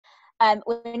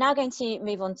We're now going to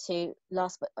move on to,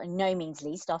 last but by no means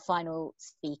least, our final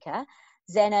speaker,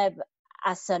 Zainab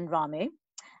Asunramu.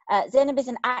 Zainab is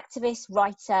an activist,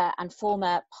 writer, and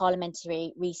former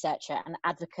parliamentary researcher and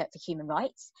advocate for human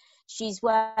rights. She's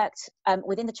worked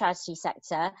within the charity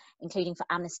sector, including for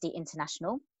Amnesty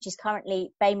International. She's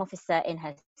currently BAME Officer in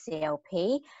her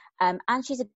CLP, and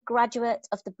she's a graduate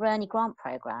of the Bernie Grant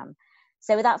Programme.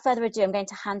 So without further ado, I'm going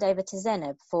to hand over to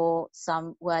Zainab for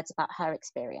some words about her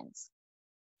experience.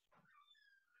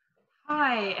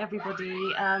 Hi,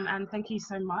 everybody, and thank you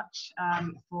so much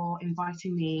for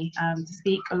inviting me to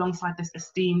speak alongside this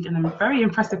esteemed and very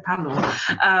impressive panel.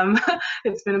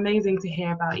 It's been amazing to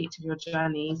hear about each of your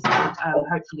journeys and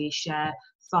hopefully share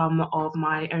some of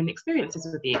my own experiences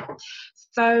with you.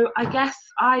 So I guess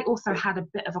I also had a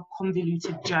bit of a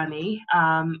convoluted journey.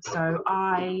 So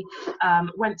I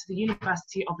went to the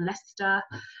University of Leicester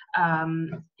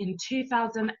in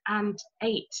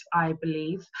 2008, I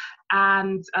believe,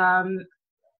 and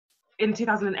in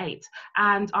 2008,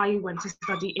 and I went to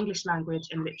study English language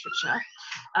and literature.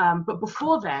 But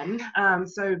before then,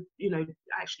 so, you know,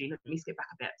 actually, let me skip back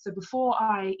a bit. So before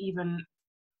I even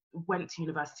went to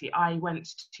university, I went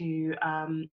to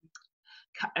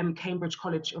Cambridge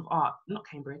College of Art, not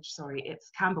Cambridge, sorry, it's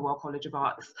Camberwell College of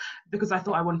Arts, because I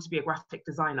thought I wanted to be a graphic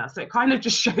designer. So it kind of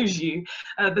just shows you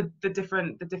the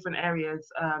different areas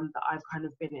that I've kind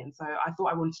of been in. So I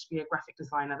thought I wanted to be a graphic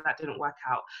designer. That didn't work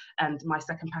out. And my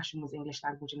second passion was English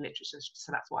language and literature.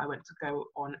 So that's what I went to go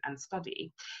on and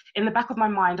study. In the back of my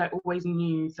mind, I always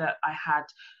knew that I had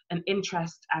an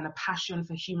interest and a passion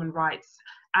for human rights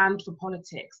and for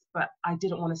politics, but I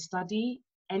didn't want to study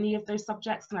any of those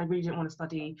subjects, and I really didn't want to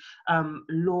study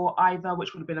law either,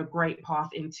 which would have been a great path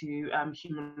into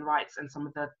human rights and some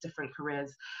of the different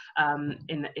careers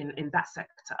in that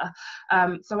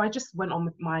sector. So I just went on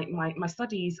with my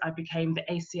studies. I became the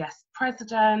ACS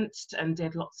president and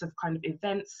did lots of kind of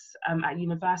events at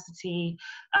university,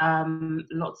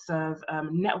 lots of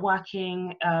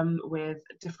networking with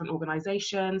different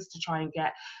organizations to try and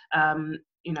get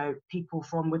you know, people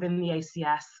from within the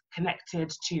ACS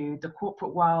connected to the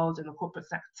corporate world and the corporate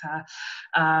sector,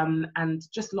 and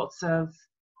just lots of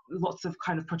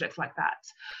kind of projects like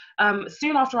that.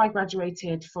 Soon after I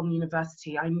graduated from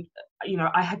university,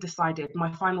 I had decided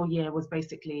my final year was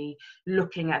basically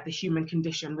looking at the human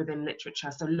condition within literature.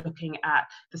 So looking at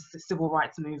the civil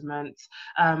rights movement,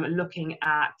 looking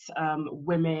at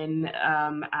women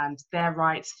and their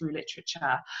rights through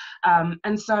literature.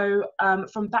 And so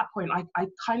from that point, I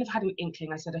kind of had an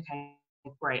inkling. I said, okay,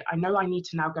 great. I know I need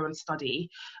to now go and study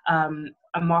a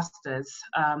master's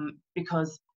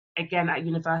because again, at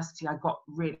university, I got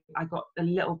a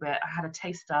little bit, I had a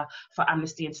taster for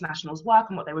Amnesty International's work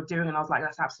and what they were doing, and I was like,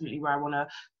 that's absolutely where I want to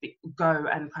go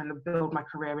and kind of build my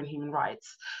career in human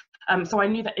rights. So I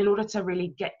knew that in order to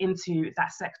really get into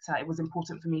that sector, it was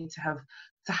important for me to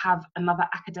have another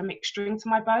academic string to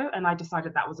my bow, and I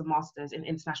decided that was a master's in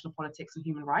international politics and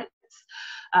human rights.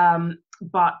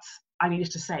 But I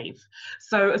needed to save.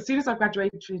 So as soon as I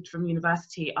graduated from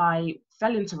university, I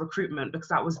fell into recruitment because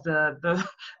that was the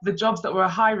jobs that were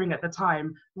hiring at the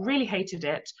time. Really hated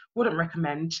it, wouldn't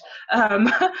recommend.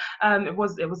 It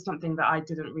was something that I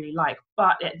didn't really like,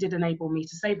 but it did enable me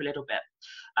to save a little bit.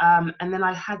 And then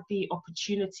I had the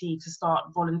opportunity to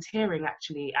start volunteering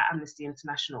actually at Amnesty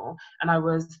International, and I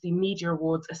was the Media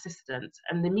Awards assistant.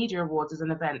 And the Media Awards is an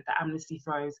event that Amnesty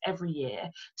throws every year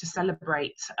to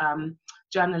celebrate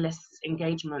journalists'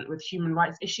 engagement with human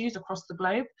rights issues across the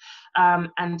globe.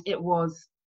 And it was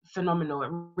phenomenal.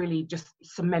 It really just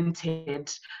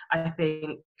cemented, I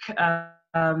think,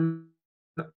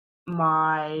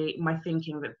 my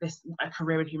thinking that a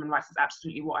career in human rights is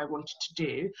absolutely what I wanted to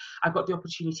do. I got the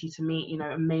opportunity to meet, you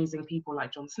know, amazing people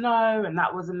like Jon Snow, and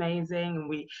that was amazing. And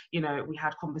we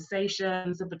had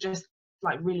conversations, but just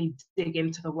like really dig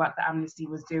into the work that Amnesty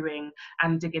was doing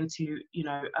and dig into, you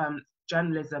know,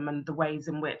 journalism and the ways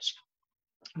in which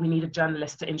we needed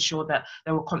journalists to ensure that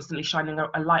they were constantly shining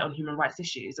a light on human rights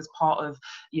issues as part of,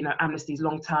 you know, Amnesty's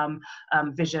long-term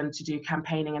vision to do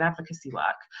campaigning and advocacy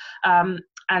work.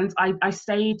 And I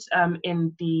stayed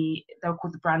in they were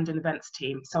called the brand and events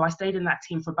team. So I stayed in that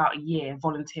team for about a year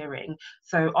volunteering.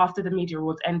 So after the Media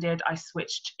Awards ended, I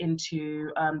switched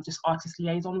into just artist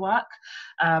liaison work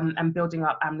and building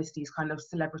up Amnesty's kind of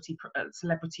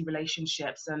celebrity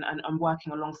relationships and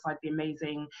working alongside the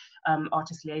amazing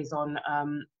artist liaison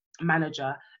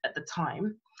manager at the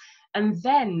time. And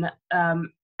then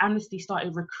Amnesty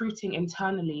started recruiting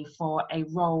internally for a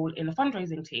role in the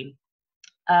fundraising team.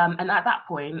 And at that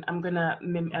point, I'm gonna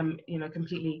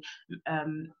completely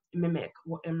mimic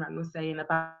what Imran was saying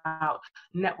about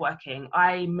networking.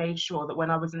 I made sure that when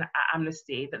I was at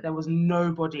Amnesty, that there was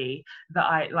nobody that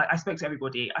I spoke to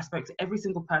everybody. I spoke to every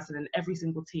single person in every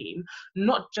single team,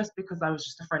 not just because I was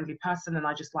just a friendly person and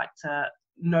I just like to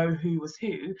know who was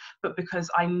who, but because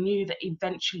I knew that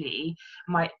eventually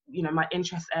my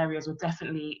interest areas were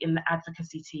definitely in the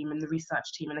advocacy team and the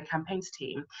research team and the campaigns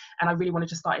team, and I really wanted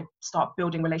to start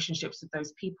building relationships with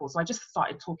those people. So I just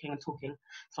started talking to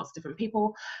lots of different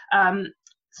people.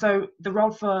 So the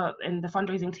role in the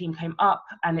fundraising team came up,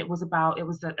 and it was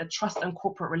a trust and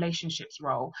corporate relationships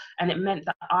role, and it meant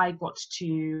that I got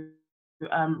to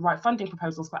write funding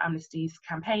proposals for Amnesty's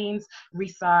campaigns,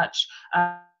 research,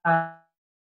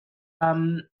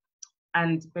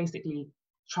 and basically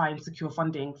try and secure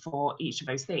funding for each of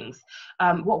those things.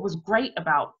 What was great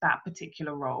about that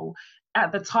particular role,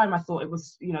 at the time I thought it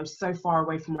was, so far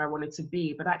away from where I wanted to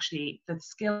be, but actually the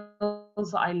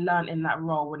skills that I learned in that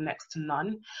role were next to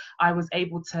none. I was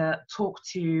able to talk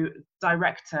to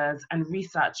directors and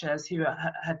researchers who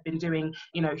had been doing,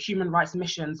 human rights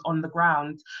missions on the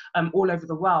ground all over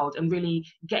the world, and really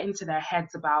get into their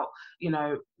heads about,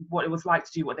 what it was like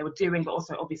to do what they were doing, but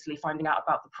also obviously finding out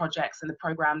about the projects and the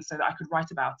programs so that I could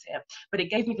write about it. But it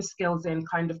gave me the skills in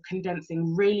kind of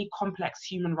condensing really complex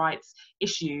human rights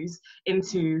issues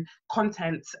into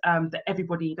content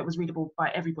that was readable by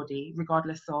everybody,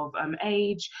 regardless of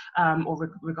age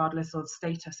or regardless of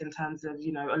status, in terms of,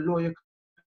 a lawyer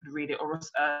could read it, or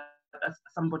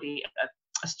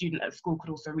a student at school could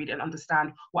also read it and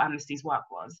understand what Amnesty's work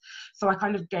was. So I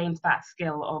kind of gained that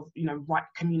skill of,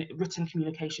 written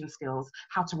communication skills,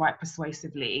 how to write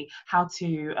persuasively, how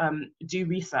to do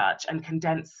research and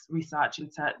condense research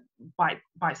into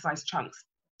bite-sized chunks.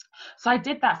 So I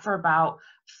did that for about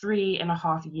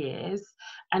 3.5 years.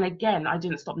 And again, I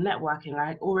didn't stop networking.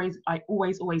 I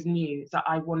always knew that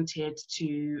I wanted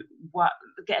to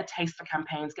get a taste for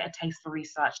campaigns, get a taste for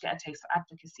research, get a taste for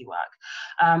advocacy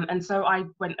work. And so I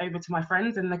went over to my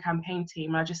friends in the campaign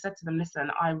team, and I just said to them,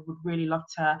 listen, I would really love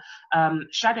to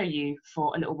shadow you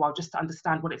for a little while, just to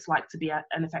understand what it's like to be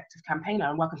an effective campaigner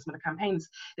and work on some of the campaigns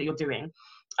that you're doing.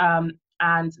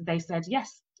 And they said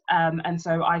yes. And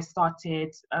so I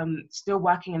started still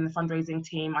working in the fundraising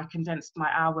team. I condensed my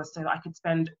hours so that I could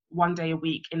spend 1 day a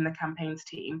week in the campaigns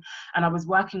team. And I was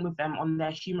working with them on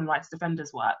their human rights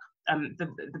defenders work,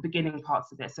 the beginning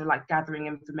parts of it. So like gathering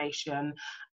information,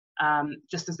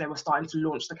 just as they were starting to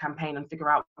launch the campaign and figure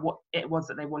out what it was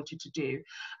that they wanted to do,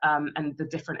 and the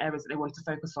different areas that they wanted to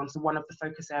focus on. So one of the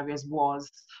focus areas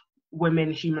was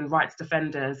women human rights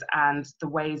defenders and the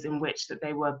ways in which that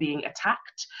they were being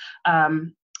attacked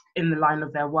in the line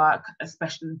of their work,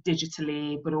 especially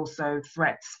digitally, but also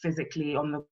threats physically on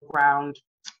the ground,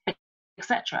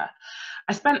 etc.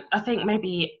 I spent, I think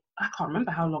maybe, I can't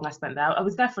remember how long I spent there. I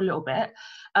was there for a little bit.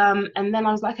 And then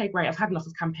I was like, okay, great, I've had enough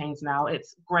of campaigns now.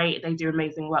 It's great, they do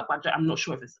amazing work, but I'm not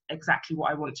sure if it's exactly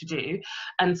what I want to do.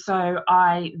 And so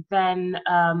I then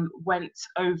went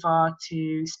over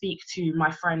to speak to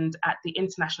my friend at the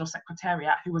International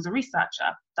Secretariat, who was a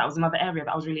researcher. That was another area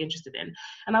that I was really interested in.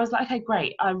 And I was like, okay,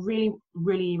 great, I really,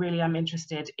 really, really am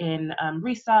interested in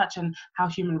research and how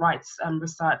human rights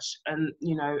research and,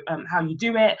 how you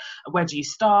do it, where do you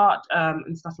start,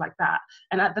 and stuff like that.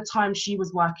 And at the time, she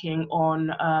was working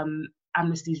on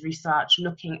Amnesty's research,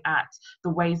 looking at the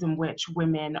ways in which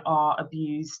women are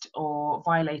abused or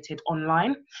violated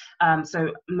online.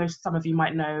 So some of you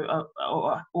might know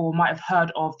or might have heard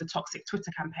of the toxic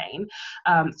Twitter campaign.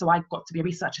 So I got to be a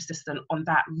research assistant on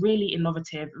that really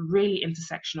innovative, really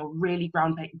intersectional, really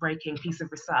groundbreaking piece of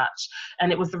research.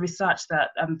 And it was the research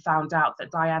that found out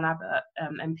that Diane Abbott,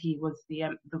 MP, was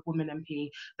the woman MP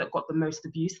that got the most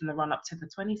abuse in the run up to the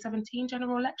 2017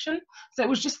 general election. So it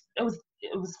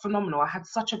was phenomenal. I had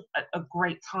such a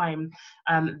great time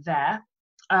there.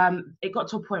 It got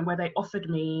to a point where they offered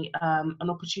me an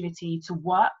opportunity to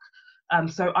work.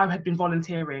 So I had been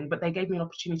volunteering, but they gave me an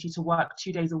opportunity to work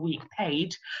 2 days a week,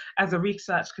 paid, as a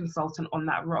research consultant on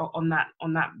that role, on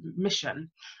that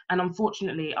mission. And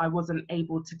unfortunately, I wasn't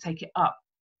able to take it up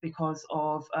because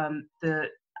of the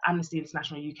Amnesty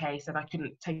International UK said I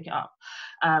couldn't take it up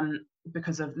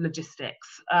because of logistics.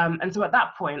 And so at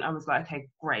that point, I was like, okay,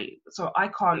 great. So I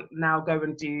can't now go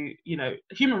and do,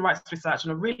 human rights research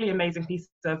on a really amazing piece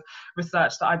of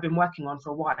research that I've been working on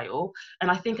for a while. And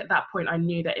I think at that point, I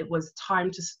knew that it was time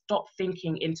to stop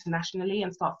thinking internationally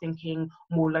and start thinking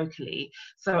more locally.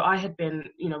 So I had been,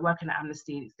 working at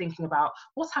Amnesty, thinking about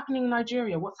what's happening in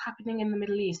Nigeria, what's happening in the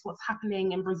Middle East, what's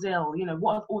happening in Brazil,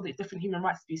 what are all the different human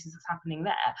rights abuses that's happening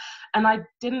there. And I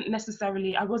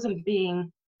wasn't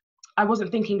being I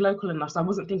wasn't thinking local enough. So I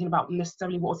wasn't thinking about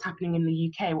necessarily what was happening in the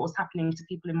UK, what was happening to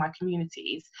people in my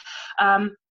communities.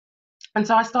 And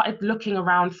so I started looking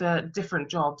around for different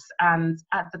jobs. And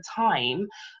at the time,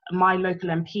 my local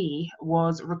MP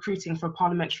was recruiting for a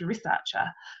parliamentary researcher.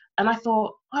 And I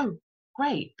thought, oh,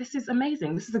 great, this is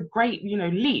amazing. This is a great,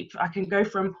 leap. I can go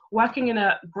from working in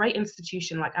a great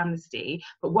institution like Amnesty,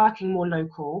 but working more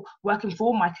local, working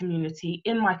for my community,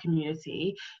 in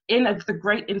the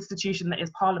great institution that is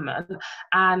Parliament,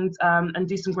 and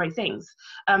do some great things.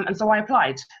 And so I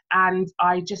applied, and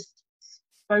I just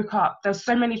spoke up. There's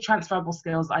so many transferable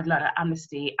skills I'd learned at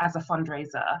Amnesty as a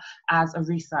fundraiser, as a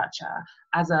researcher,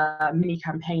 as a mini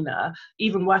campaigner,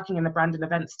 even working in the brand and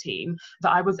events team,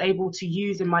 that I was able to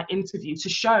use in my interview to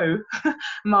show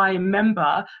my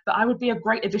member that I would be a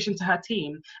great addition to her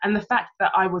team. And the fact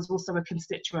that I was also a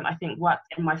constituent, I think, worked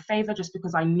in my favour, just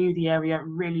because I knew the area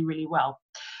really, really well.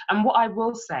 And what I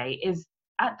will say is,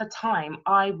 at the time,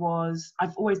 I've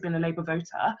always been a Labour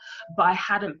voter, but I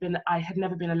had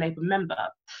never been a Labour member.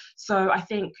 So I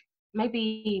think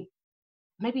maybe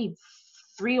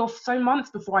 3 or so months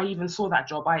before I even saw that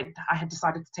job, I had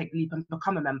decided to take the leap and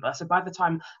become a member. So by the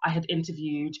time I had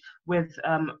interviewed with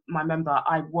my member,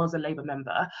 I was a Labour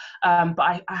member, but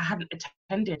I hadn't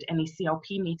attended any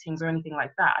CLP meetings or anything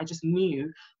like that. I just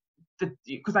knew,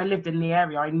 because I lived in the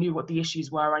area, I knew what the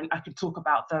issues were. I could talk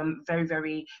about them very,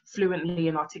 very fluently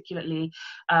and articulately.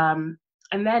 And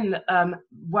then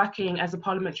working as a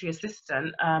parliamentary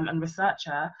assistant and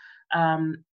researcher,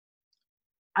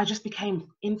 I just became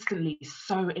instantly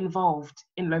so involved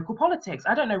in local politics.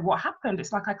 I don't know what happened.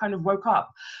 It's like I kind of woke up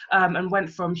and went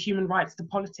from human rights to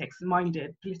politics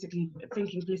minded,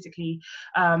 thinking politically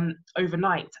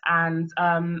overnight. And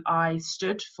I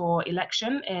stood for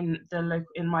election in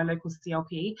my local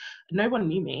CLP. No one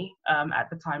knew me at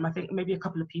the time. I think maybe a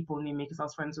couple of people knew me because I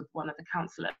was friends with one of the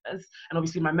councillors, and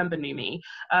obviously my member knew me.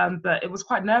 But it was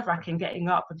quite nerve-wracking getting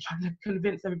up and trying to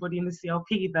convince everybody in the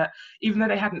CLP that, even though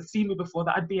they hadn't seen me before,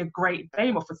 that I'd be a great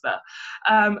BAME officer.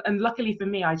 And luckily for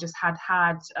me, I just had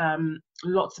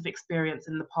lots of experience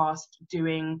in the past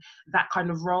doing that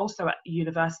kind of role. So at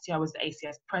university, I was the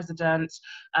ACS president.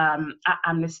 At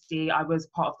Amnesty, I was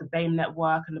part of the BAME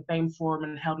network and the BAME forum,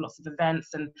 and held lots of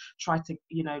events and tried to,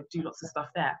 do lots of stuff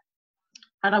there.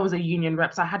 And I was a union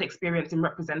rep, so I had experience in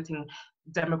representing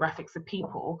demographics of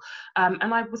people,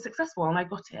 and I was successful and I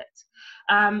got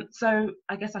it. So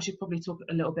I guess I should probably talk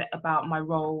a little bit about my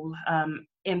role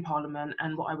in Parliament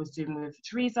and what I was doing with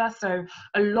Theresa. So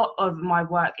a lot of my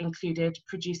work included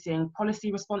producing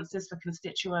policy responses for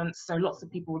constituents. So lots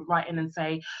of people would write in and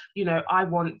say, I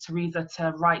want Theresa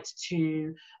to write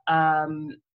to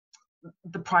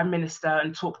the Prime Minister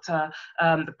and talk to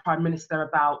the Prime Minister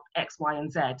about X, Y,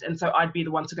 and Z. And so I'd be the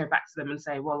one to go back to them and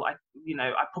say, well, I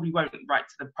probably won't write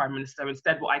to the Prime Minister.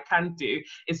 Instead, what I can do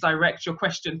is direct your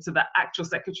question to the actual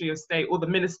Secretary of State or the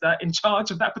Minister in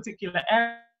charge of that particular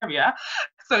area.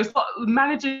 So it's not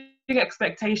managing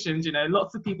expectations.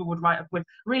 Lots of people would write up with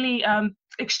really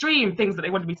extreme things that they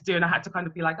wanted me to do, and I had to kind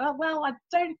of be like, oh well, I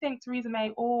don't think Theresa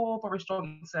May or Boris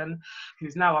Johnson,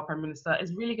 who's now our Prime Minister,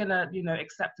 is really gonna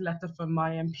accept a letter from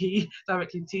my MP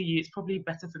directly to you. It's probably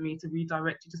better for me to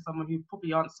redirect you to someone who'd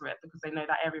probably answer it, because they know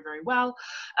that area very well.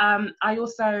 I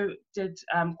also did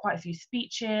quite a few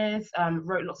speeches,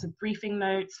 wrote lots of briefing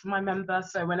notes for my member,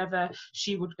 so whenever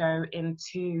she would go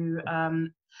into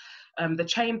the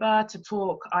chamber to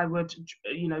talk, I would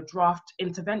draft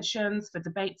interventions for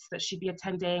debates that she'd be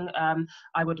attending.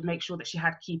 I would make sure that she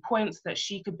had key points that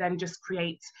she could then just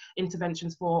create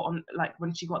interventions for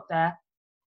when she got there.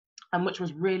 Which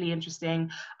was really interesting.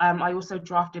 I also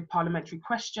drafted parliamentary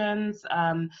questions.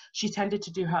 She tended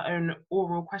to do her own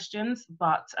oral questions,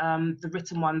 but the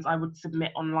written ones I would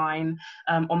submit online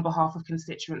on behalf of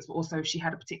constituents, but also if she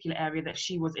had a particular area that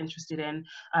she was interested in,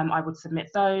 I would submit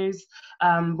those.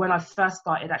 When I first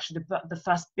started, actually, the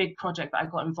first big project that I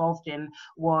got involved in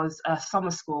was a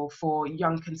summer school for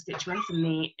young constituents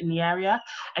in the area,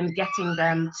 and getting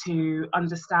them to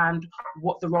understand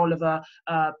what the role of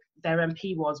their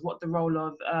MP was, what the role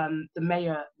of the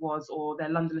mayor was, or their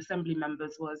London Assembly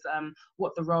members was,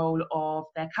 what the role of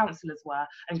their councillors were,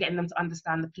 and getting them to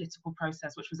understand the political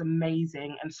process, which was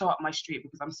amazing and so up my street,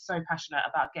 because I'm so passionate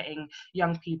about getting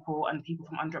young people and people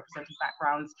from underrepresented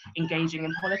backgrounds engaging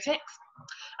in politics.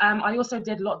 I also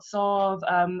did lots of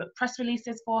press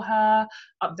releases for her,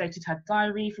 updated her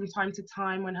diary from time to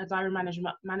time when her diary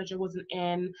manager wasn't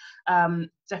in,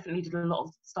 definitely did a lot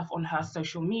of stuff on her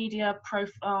social media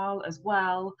profile as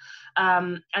well.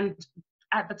 And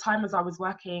at the time, as I was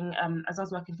working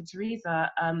for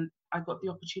Theresa, I got the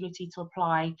opportunity to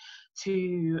apply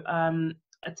to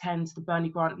attend the Bernie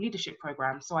Grant leadership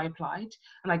program. So I applied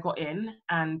and I got in,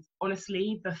 and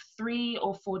honestly, the 3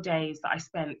 or 4 days that I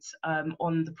spent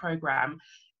on the program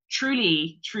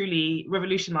truly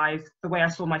revolutionized the way I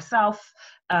saw myself,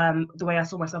 the way I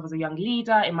saw myself as a young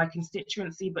leader in my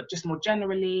constituency, but just more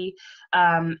generally.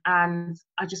 And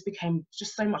I just became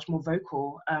just so much more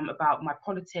vocal about my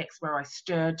politics, where I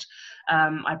stood.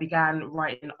 I began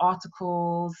writing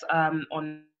articles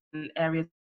on areas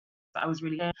that I was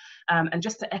really in. And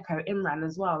just to echo Imran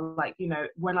as well, like, you know,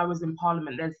 when I was in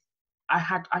Parliament,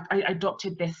 I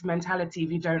adopted this mentality: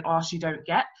 if you don't ask, you don't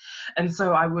get. And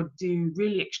so I would do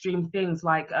really extreme things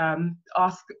like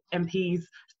ask MPs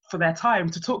for their time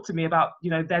to talk to me about,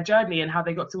 you know, their journey and how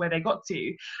they got to where they got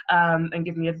to, and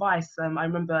give me advice. I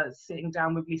remember sitting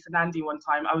down with Lisa Nandy one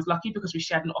time. I was lucky because we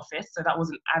shared an office, so that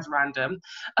wasn't as random.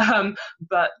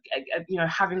 But you know,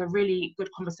 having a really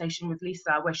good conversation with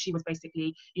Lisa, where she was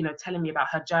basically, you know, telling me about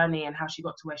her journey and how she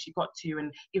got to where she got to,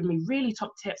 and giving me really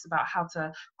top tips about how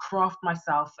to craft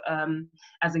myself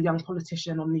as a young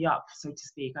politician on the up, so to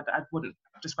speak. I wouldn't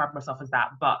describe myself as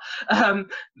that, but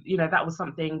you know, that was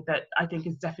something that I think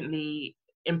is definitely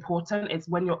important. It's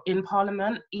when you're in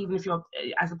Parliament, even if you're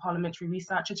as a parliamentary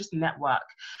researcher, just network.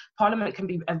 Parliament can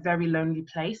be a very lonely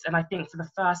place, and I think for the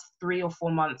first 3 or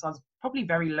 4 months I was probably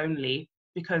very lonely,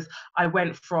 because I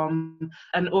went from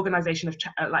an organisation of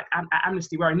like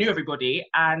Amnesty, where I knew everybody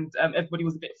and everybody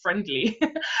was a bit friendly,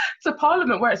 to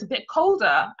Parliament, where it's a bit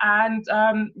colder, and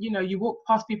you know, you walk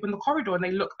past people in the corridor and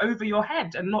they look over your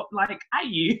head and not like at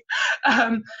you.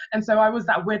 And so I was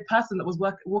that weird person that was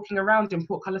walking around in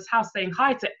Portcullis House saying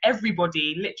hi to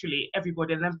everybody, literally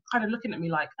everybody, and then kind of looking at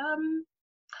me like,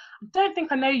 don't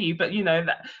think I know you, but you know,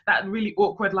 that really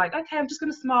awkward, like, okay, I'm just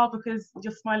going to smile because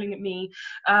you're smiling at me.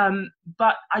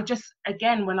 But I just,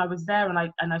 again, when I was there and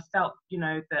I felt, you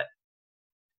know, that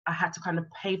I had to kind of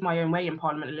pave my own way in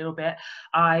Parliament a little bit,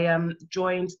 I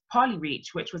joined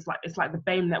ParliReach, which was like, it's like the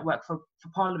BAME network for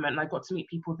Parliament, and I got to meet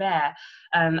people there,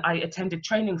 and I attended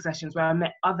training sessions where I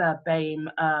met other BAME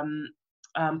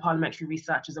parliamentary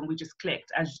researchers, and we just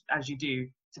clicked, as you do,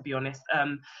 to be honest.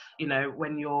 You know,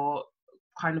 when you're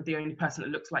kind of the only person that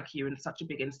looks like you in such a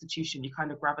big institution, you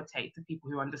kind of gravitate to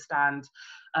people who understand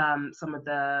some of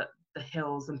the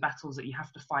hills and battles that you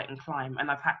have to fight and climb. And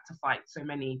I've had to fight so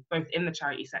many, both in the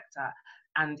charity sector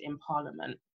and in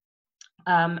Parliament.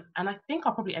 And I think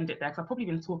I'll probably end it there, because I've probably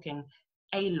been talking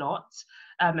a lot.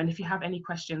 And if you have any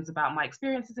questions about my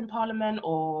experiences in Parliament,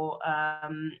 or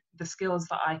the skills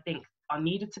that I think are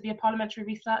needed to be a parliamentary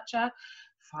researcher,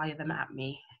 fire them at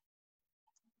me.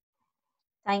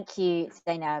 Thank you,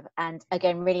 Zainab. And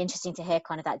again, really interesting to hear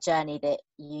kind of that journey that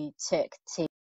you took to